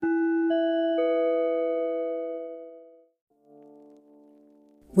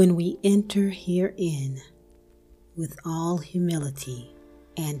When we enter herein with all humility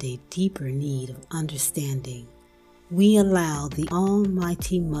and a deeper need of understanding, we allow the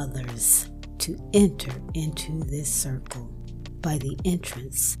Almighty Mothers to enter into this circle by the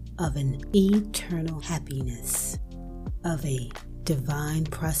entrance of an eternal happiness, of a divine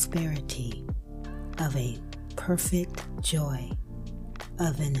prosperity, of a perfect joy,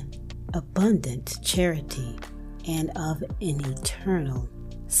 of an abundant charity, and of an eternal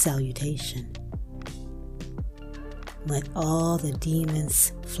salutation. Let all the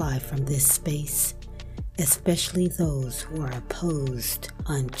demons fly from this space, especially those who are opposed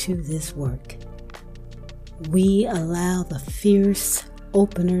unto this work. We allow the fierce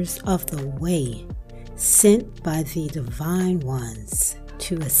openers of the way sent by the divine ones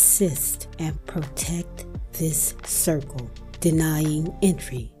to assist and protect this circle, denying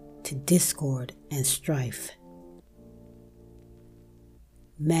entry to discord and strife.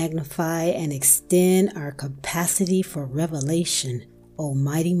 Magnify and extend our capacity for revelation, O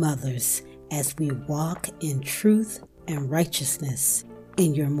mighty mothers, as we walk in truth and righteousness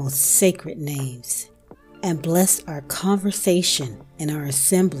in your most sacred names, and bless our conversation and our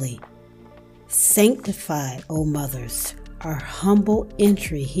assembly. Sanctify, O mothers, our humble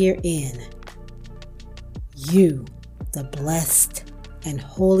entry herein. You, the blessed and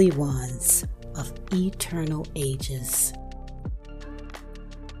holy ones of eternal ages.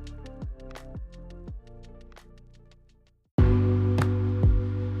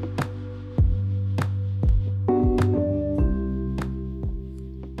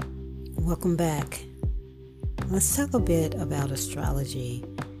 Welcome back. Let's talk a bit about astrology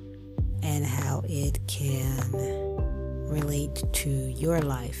and how it can relate to your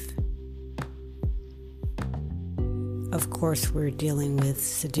life. Of course, we're dealing with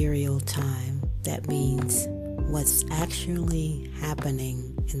sidereal time. That means what's actually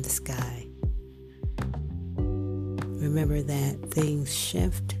happening in the sky. Remember that things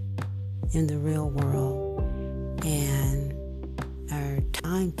shift in the real world, and our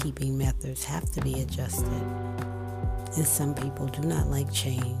timekeeping methods have to be adjusted. And some people do not like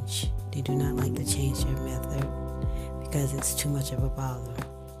change. They do not like to change their method because it's too much of a bother.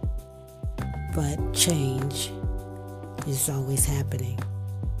 But change is always happening.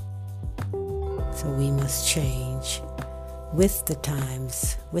 So we must change with the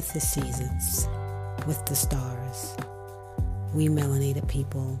times, with the seasons, with the stars. We melanated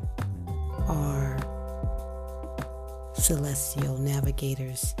people are celestial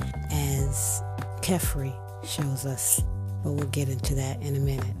navigators, as Kefri shows us, but we'll get into that in a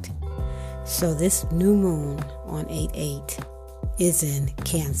minute. So this new moon on 8/8 is in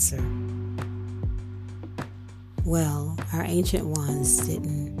Cancer. Well, our ancient ones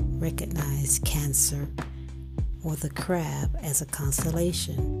didn't recognize Cancer or the crab as a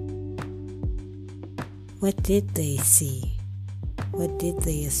constellation. What did they see? What did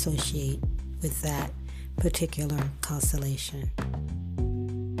they associate with that particular constellation?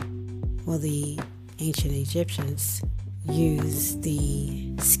 Well, the ancient Egyptians used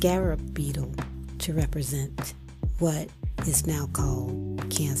the scarab beetle to represent what is now called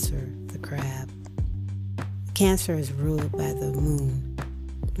Cancer, the crab. Cancer is ruled by the moon.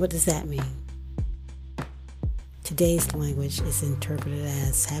 What does that mean? Today's language is interpreted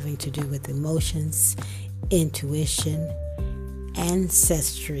as having to do with emotions, intuition,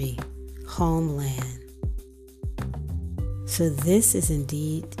 ancestry, homeland. So this is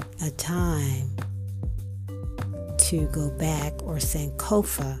indeed a time to go back or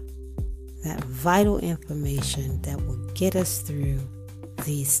sankofa that vital information that will get us through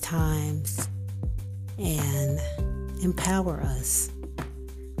these times and empower us.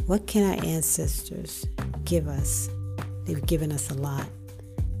 What can our ancestors give us? They've given us a lot.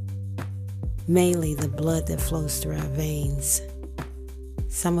 Mainly the blood that flows through our veins.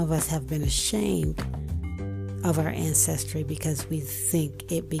 Some of us have been ashamed of our ancestry because we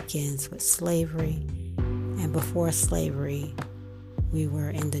think it begins with slavery, and before slavery we were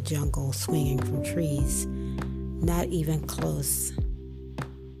in the jungle swinging from trees. Not even close.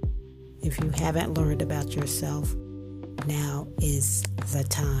 If you haven't learned about yourself, now is the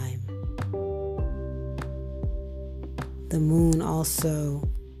time. The moon also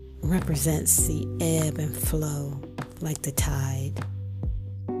represents the ebb and flow, like the tide.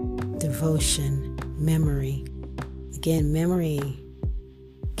 Devotion, memory. Again, memory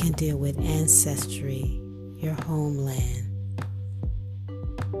can deal with ancestry, your homeland.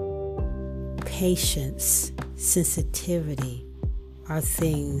 Patience, sensitivity are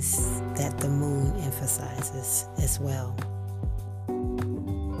things that the moon emphasizes as well.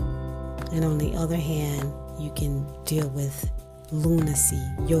 And on the other hand, you can deal with lunacy,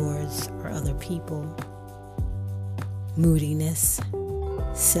 yours or other people, moodiness,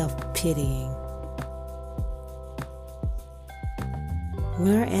 self-pitying.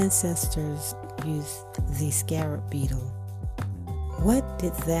 When our ancestors used the scarab beetle, what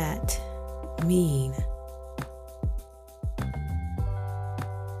did that mean?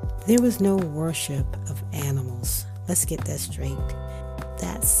 There was no worship of animals. Let's get that straight.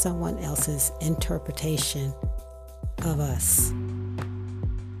 That's someone else's interpretation of us.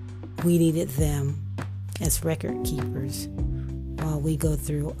 We needed them as record keepers while we go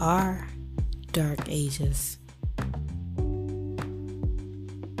through our dark ages.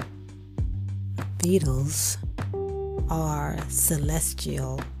 Beetles are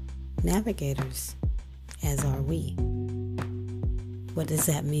celestial navigators, as are we. What does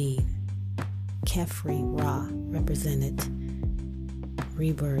that mean? Khepri Ra represented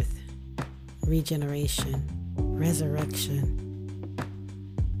rebirth, regeneration, resurrection.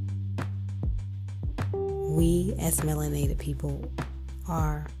 We as melanated people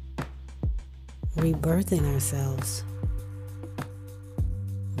are rebirthing ourselves.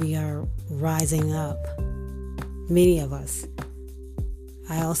 We are rising up, many of us.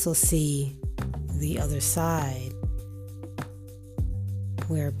 I also see the other side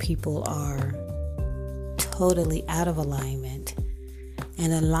where people are totally out of alignment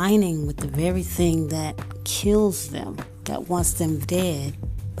and aligning with the very thing that kills them, that wants them dead,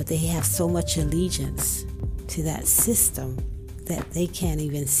 but they have so much allegiance to that system that they can't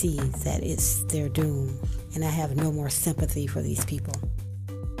even see that it's their doom. And I have no more sympathy for these people.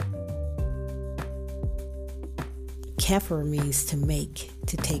 Khepri means to make,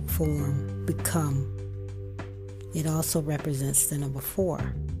 to take form, become. It also represents the number 4.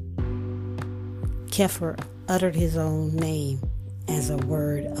 Khepri uttered his own name as a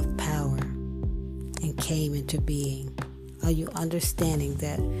word of power and came into being. Are you understanding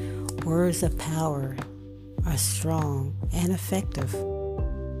that words of power are strong and effective?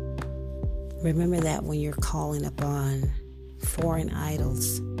 Remember that when you're calling upon foreign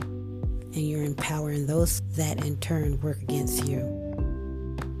idols and you're empowering those that in turn work against you.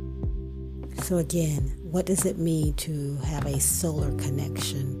 So again, what does it mean to have a solar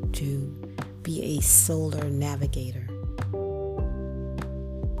connection, to be a solar navigator?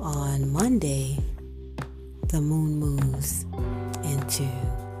 On Monday, the moon moves into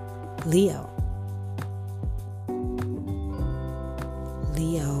Leo.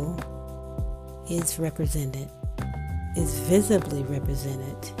 Leo is visibly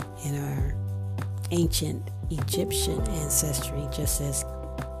represented in our ancient Egyptian ancestry, just as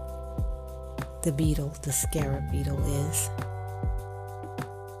the beetle, the scarab beetle is.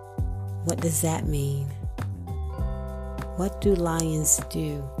 What does that mean? What do lions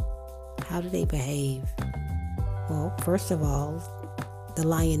do? How do they behave? Well, first of all, the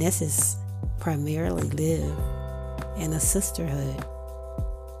lionesses primarily live in a sisterhood,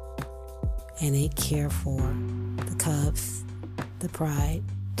 and they care for the cubs, the pride,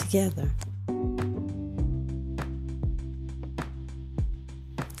 together.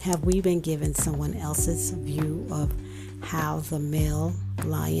 Have we been given someone else's view of how the male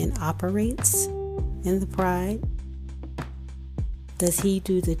lion operates in the pride? Does he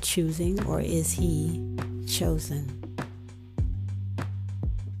do the choosing, or is he chosen?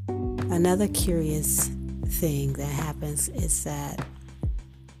 Another curious thing that happens is that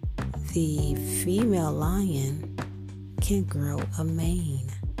the female lion can grow a mane.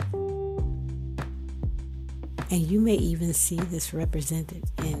 And you may even see this represented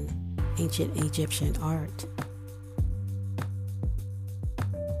in ancient Egyptian art.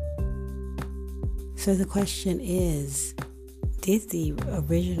 So the question is, did the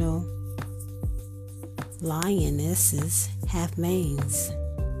original lionesses have manes?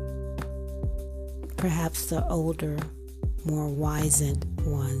 Perhaps the older, more wizened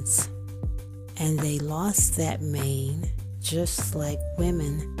ones. And they lost that mane just like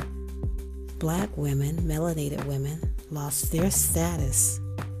women. Black women, melanated women, lost their status.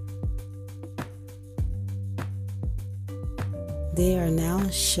 They are now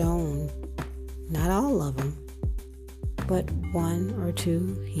shown, not all of them, but 1 or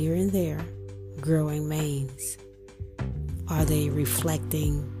 2 here and there, growing manes. Are they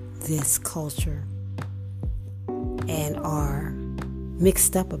reflecting this culture and are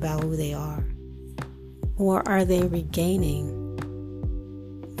mixed up about who they are? Or are they regaining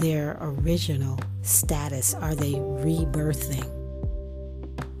their original status? Are they rebirthing?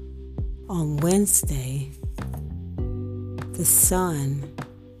 On Wednesday, the sun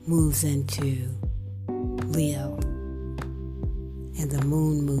moves into Leo and the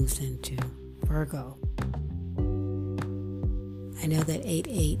moon moves into Virgo. I know that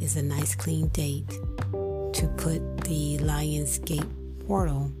 8/8 is a nice clean date to put the Lion's Gate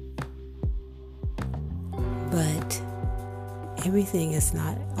portal, but everything is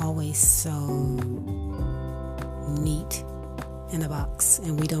not always so neat in a box,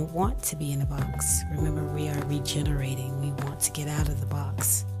 and we don't want to be in a box. Remember, we are regenerating. We want to get out of the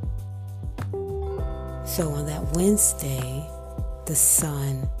box. So on that Wednesday, the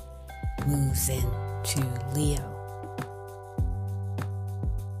sun moves into Leo.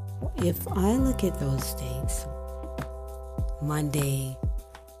 If I look at those dates, Monday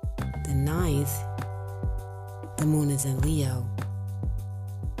the 9th, the moon is in Leo,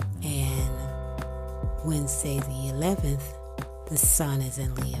 and Wednesday the 11th, the sun is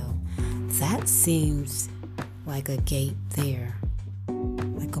in Leo. That seems like a gate there,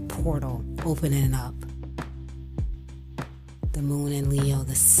 like a portal opening up. The moon in Leo,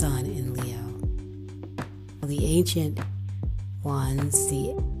 the sun in Leo. The ancient ones,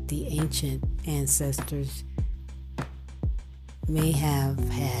 the ancient ancestors may have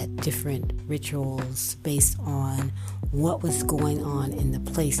had different rituals based on what was going on in the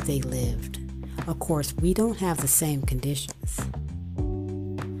place they lived. Of course, we don't have the same conditions.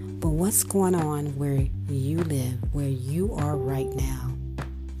 But what's going on where you live, where you are right now,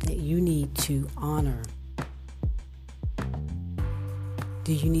 that you need to honor?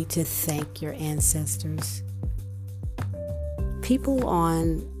 Do you need to thank your ancestors? People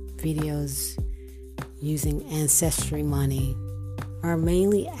on videos using Ancestry money are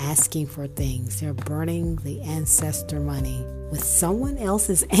mainly asking for things. They're burning the ancestor money with someone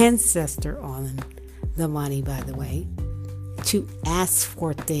else's ancestor on the money, by the way, to ask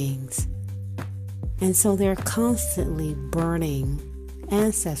for things. And so they're constantly burning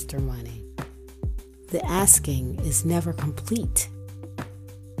ancestor money. The asking is never complete.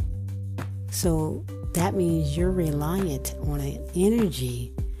 So that means you're reliant on an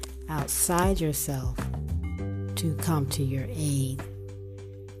energy outside yourself to come to your aid.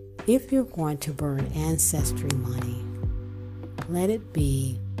 If you're going to burn ancestry money, let it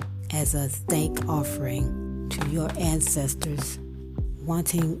be as a thank offering to your ancestors,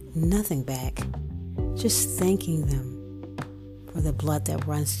 wanting nothing back, just thanking them for the blood that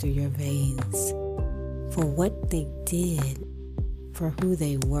runs through your veins, for what they did, for who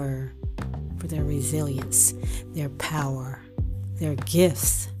they were, for their resilience, their power, their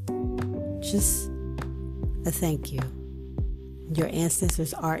gifts. Just a thank you. Your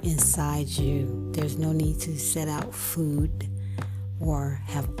ancestors are inside you. There's no need to set out food or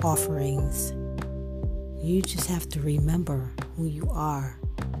have offerings. You just have to remember who you are,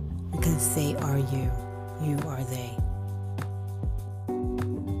 because they are you. You are they.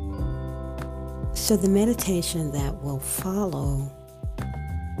 So the meditation that will follow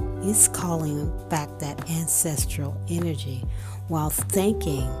is calling back that ancestral energy while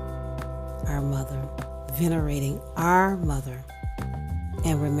thanking our mother, venerating our mother,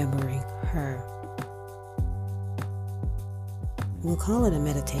 and remembering her. We'll call it a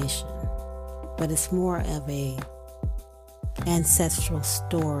meditation, but it's more of a ancestral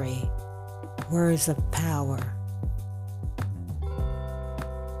story, words of power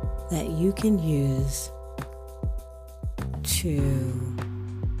that you can use to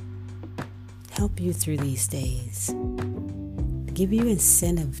help you through these days, give you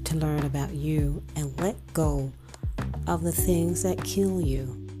incentive to learn about you and let go of the things that kill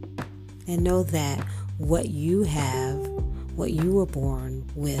you, and know that what you have, what you were born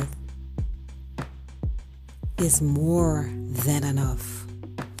with, is more than enough.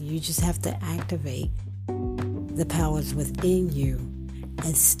 You just have to activate the powers within you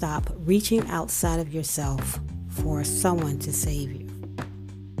and stop reaching outside of yourself for someone to save you.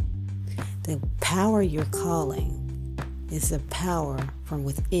 The power you're calling is a power from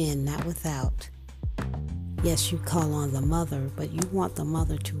within, not without. Yes, you call on the mother, but you want the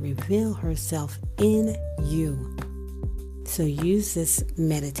mother to reveal herself in you. So use this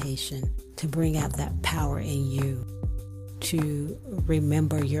meditation to bring out that power in you, to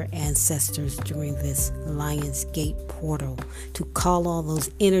remember your ancestors during this Lion's Gate portal, to call all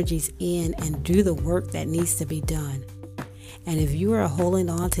those energies in and do the work that needs to be done. And if you are holding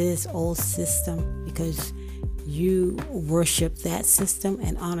on to this old system because you worship that system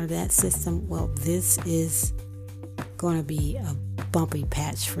and honor that system, well, this is going to be a bumpy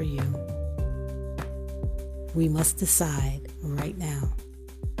patch for you. We must decide right now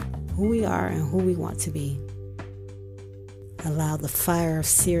who we are and who we want to be. Allow the fire of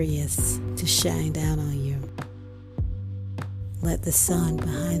Sirius to shine down on you. Let the sun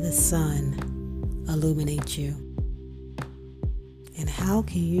behind the sun illuminate you. And how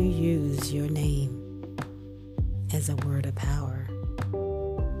can you use your name as a word of power?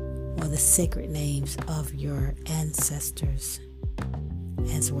 or the sacred names of your ancestors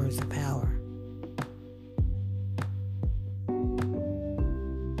as words of power.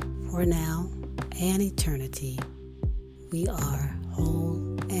 For now and eternity, we are